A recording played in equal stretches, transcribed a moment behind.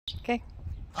Okay.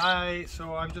 Hi,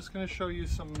 so I'm just going to show you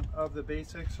some of the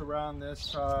basics around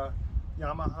this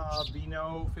Yamaha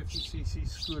Vino 50cc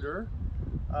scooter.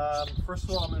 First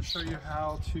of all, I'm going to show you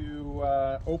how to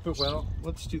open, well,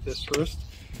 let's do this first.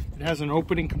 It has an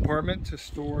opening compartment to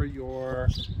store your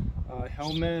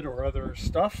helmet or other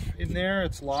stuff in there.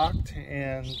 It's locked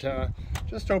and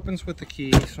just opens with the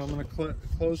key. So I'm going to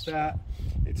close that.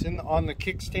 It's on the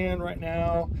kickstand right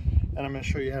now, and I'm going to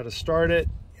show you how to start it.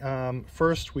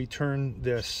 First, we turn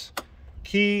this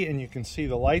key and you can see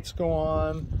the lights go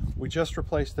on. We just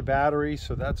replaced the battery,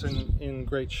 so that's in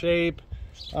great shape.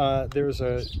 There's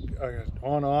a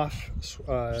on-off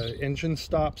engine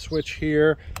stop switch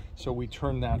here, so we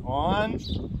turn that on,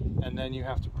 and then you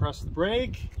have to press the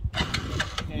brake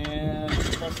and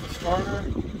press the starter,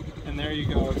 and there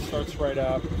you go, it starts right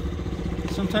up.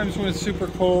 Sometimes when it's super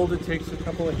cold, it takes a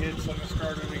couple of hits on the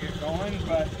starter to get going,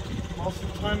 but most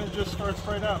of the time it just starts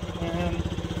right up. And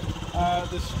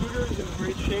the scooter is in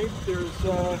great shape. There's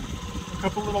a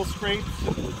couple little scrapes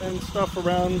and stuff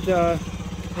around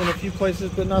in a few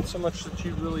places, but not so much that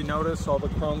you really notice. All the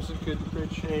chrome's in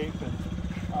good shape, and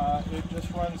it just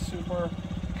runs super.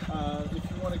 If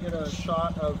you want to get a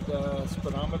shot of the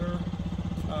speedometer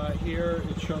here,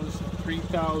 it shows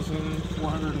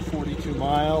 3,442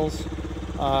 miles.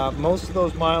 Most of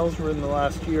those miles were in the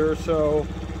last year or so.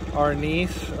 Our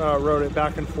niece rode it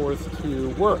back and forth to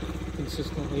work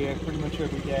consistently pretty much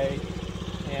every day,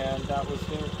 and that was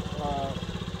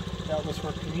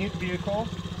her commute vehicle.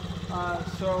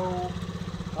 So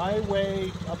I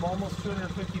weigh almost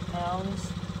 250 pounds,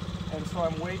 and so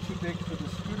I'm way too big for the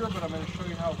scooter, but I'm going to show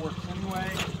you how it works anyway.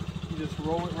 You just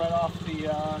roll it right off the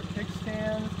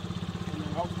kickstand, and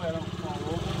then hopefully I don't fall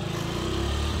over.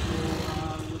 So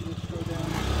we'll just go down.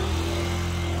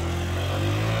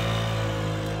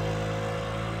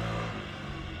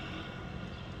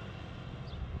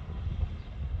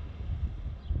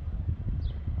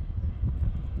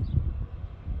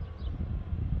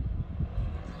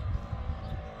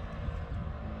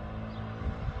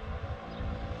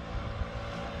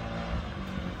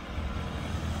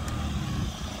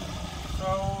 So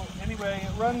anyway,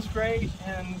 it runs great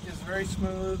and is very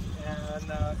smooth,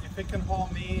 and if it can haul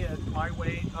me at my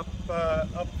weight up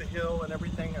the hill and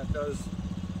everything, it does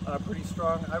pretty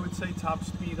strong. I would say top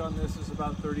speed on this is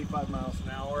about 35 miles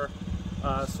an hour.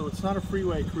 So it's not a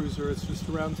freeway cruiser, it's just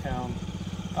around town.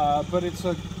 But it's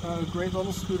a great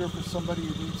little scooter for somebody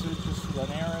who needs it just to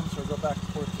run errands or go back and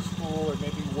forth to school, or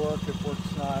maybe work if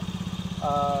work's not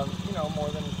more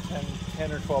than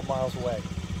 10 or 12 miles away.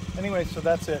 Anyway, so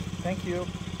that's it. Thank you.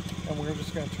 And we're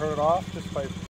just going to turn it off just by